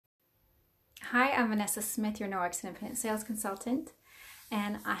Hi, I'm Vanessa Smith, your Norwex Independent Sales Consultant,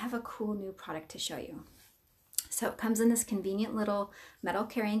 and I have a cool new product to show you. So it comes in this convenient little metal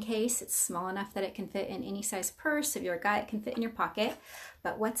carrying case. It's small enough that it can fit in any size purse. If you're a guy, it can fit in your pocket.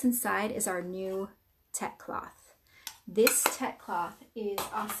 But what's inside is our new tech cloth. This tech cloth is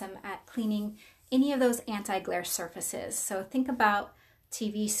awesome at cleaning any of those anti-glare surfaces. So think about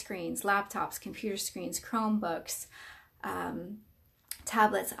TV screens, laptops, computer screens, Chromebooks,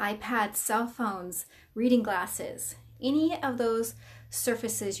 tablets, iPads, cell phones, reading glasses. Any of those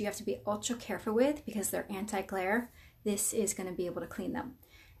surfaces you have to be ultra careful with because they're anti-glare. This is going to be able to clean them.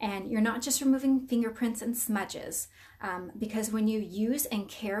 And you're not just removing fingerprints and smudges, because when you use and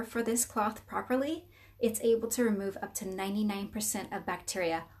care for this cloth properly, it's able to remove up to 99% of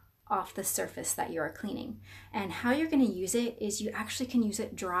bacteria off the surface that you are cleaning. And how you're going to use it is you actually can use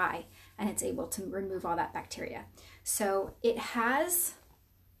it dry, and it's able to remove all that bacteria. So it has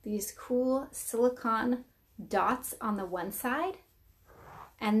these cool silicone dots on the one side,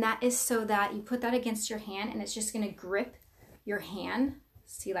 and that is so that you put that against your hand and it's just going to grip your hand,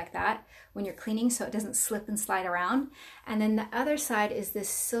 see, like that, when you're cleaning, so it doesn't slip and slide around. And then the other side is this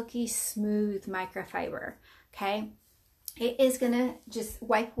silky smooth microfiber. Okay, it is going to just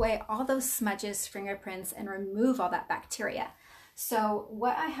wipe away all those smudges, fingerprints, and remove all that bacteria. So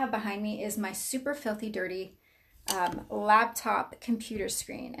what I have behind me is my super filthy dirty laptop computer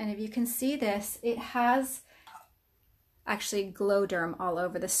screen, and if you can see this, it has actually glow derm all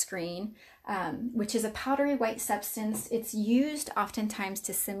over the screen, which is a powdery white substance. It's used oftentimes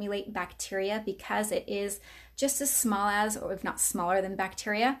to simulate bacteria because it is just as small as, or if not smaller than,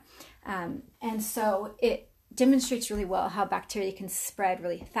 bacteria, and so it demonstrates really well how bacteria can spread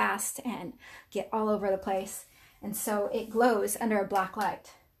really fast and get all over the place. And so it glows under a black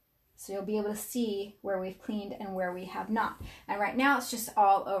light. So you'll be able to see where we've cleaned and where we have not. And right now it's just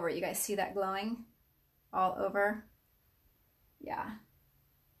all over. You guys see that glowing all over? Yeah.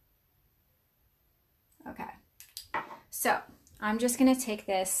 Okay. So I'm just going to take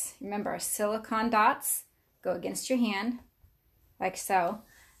this, remember, silicone dots go against your hand like so.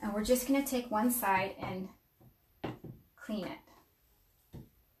 And we're just going to take one side and clean it.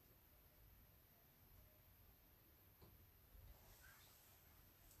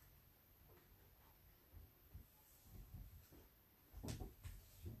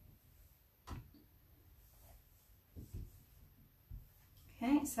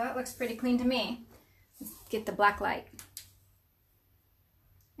 Okay, so it looks pretty clean to me. Let's get the black light.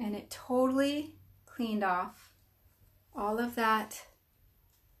 And it totally cleaned off all of that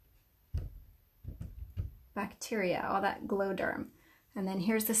bacteria, all that glow derm. And then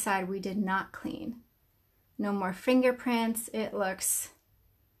here's the side we did not clean. No more fingerprints. It looks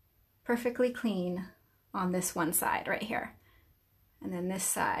perfectly clean on this one side right here. And then this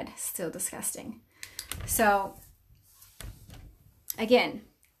side, still disgusting. So again,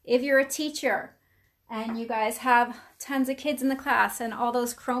 if you're a teacher and you guys have tons of kids in the class and all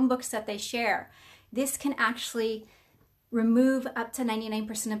those Chromebooks that they share, this can actually remove up to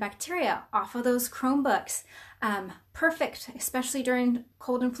 99% of bacteria off of those Chromebooks. Perfect, especially during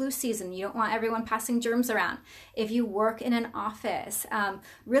cold and flu season. You don't want everyone passing germs around. If you work in an office,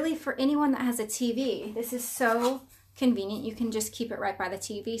 really for anyone that has a TV, this is so convenient. You can just keep it right by the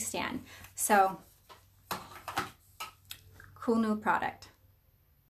TV stand. So cool new product.